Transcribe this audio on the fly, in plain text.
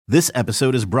This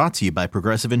episode is brought to you by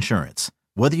Progressive Insurance.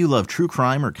 Whether you love true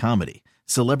crime or comedy,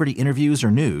 celebrity interviews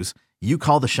or news, you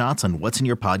call the shots on what's in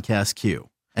your podcast queue.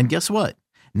 And guess what?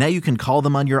 Now you can call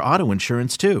them on your auto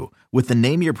insurance too with the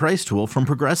Name Your Price tool from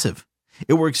Progressive.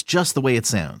 It works just the way it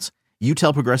sounds. You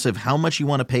tell Progressive how much you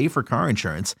want to pay for car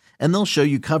insurance, and they'll show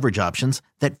you coverage options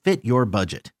that fit your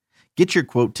budget. Get your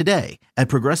quote today at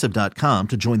Progressive.com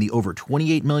to join the over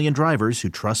 28 million drivers who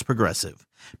trust Progressive.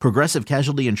 Progressive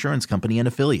Casualty Insurance Company and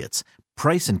Affiliates.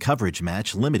 Price and coverage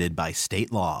match limited by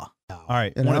state law. All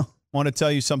right. I want to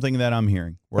tell you something that I'm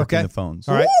hearing working the phones.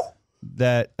 All right.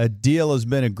 That a deal has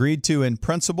been agreed to in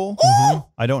principle.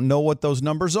 I don't know what those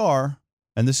numbers are.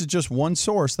 And this is just one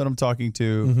source that I'm talking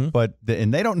to. But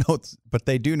they don't know, but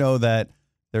they do know that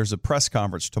there's a press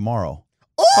conference tomorrow.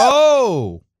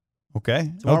 Oh!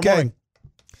 Okay. Tomorrow morning.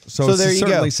 So there it you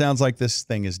certainly go. sounds like this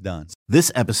thing is done.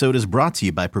 This episode is brought to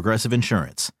you by Progressive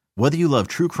Insurance. Whether you love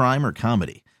true crime or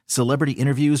comedy, celebrity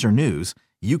interviews or news,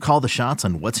 you call the shots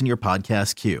on what's in your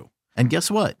podcast queue. And guess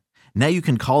what? Now you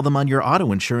can call them on your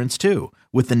auto insurance too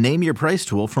with the Name Your Price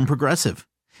tool from Progressive.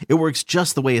 It works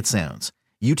just the way it sounds.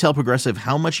 You tell Progressive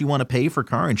how much you want to pay for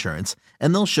car insurance,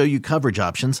 and they'll show you coverage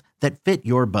options that fit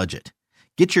your budget.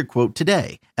 Get your quote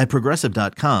today at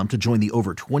Progressive.com to join the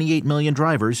over 28 million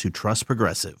drivers who trust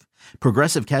Progressive.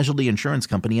 Progressive Casualty Insurance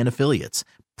Company and Affiliates.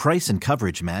 Price and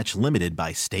coverage match limited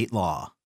by state law.